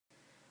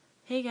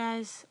Hey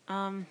guys,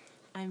 I'm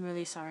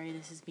really sorry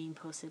this is being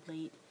posted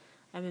late.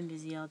 I've been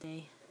busy all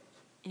day.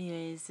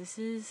 Anyways, this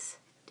is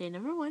day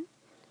number 1.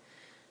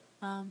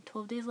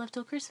 12 days left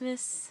till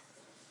Christmas.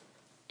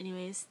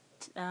 Anyways,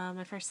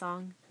 my first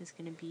song is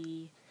gonna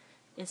be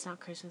It's Not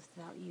Christmas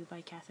Without You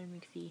by Katharine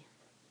McPhee.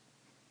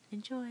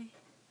 Enjoy.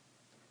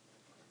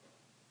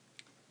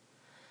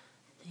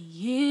 The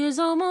year's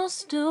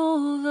almost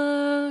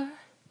over.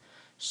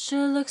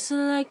 Sure looks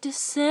like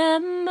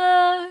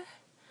December.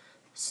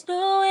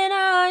 Snow and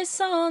ice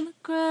on the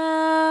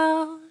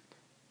ground.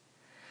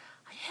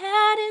 I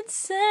hadn't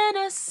sent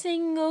a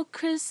single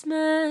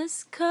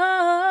Christmas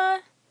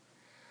card.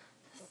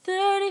 The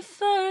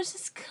 31st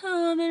is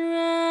coming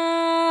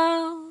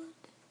round.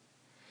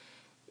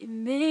 It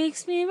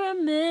makes me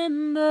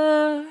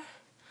remember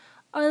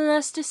our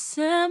last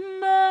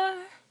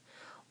December,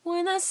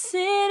 when the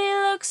city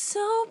looked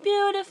so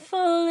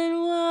beautiful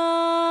and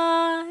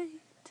white.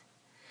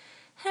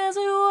 As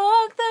we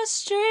walked the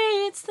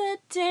streets that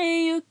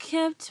day, you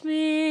kept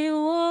me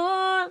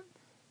warm.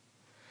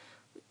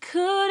 We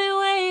couldn't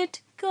wait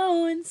to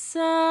go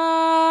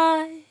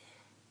inside.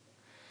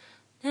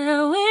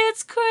 Now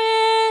it's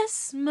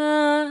Christmas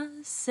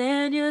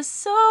and you're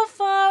so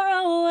far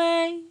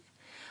away.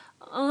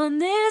 On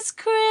this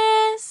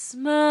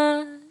Christmas,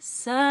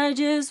 I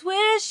just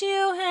wish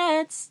you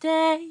had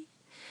stayed.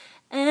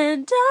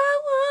 And I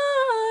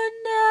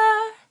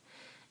wonder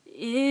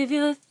if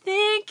you're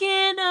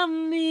thinking of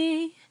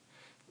me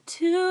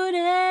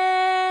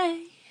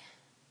today.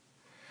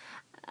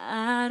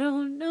 I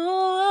don't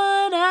know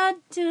what I'd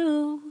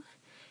do.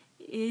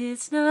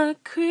 It's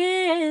not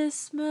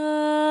Christmas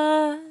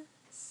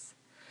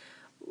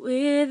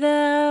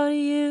without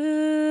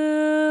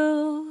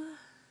you.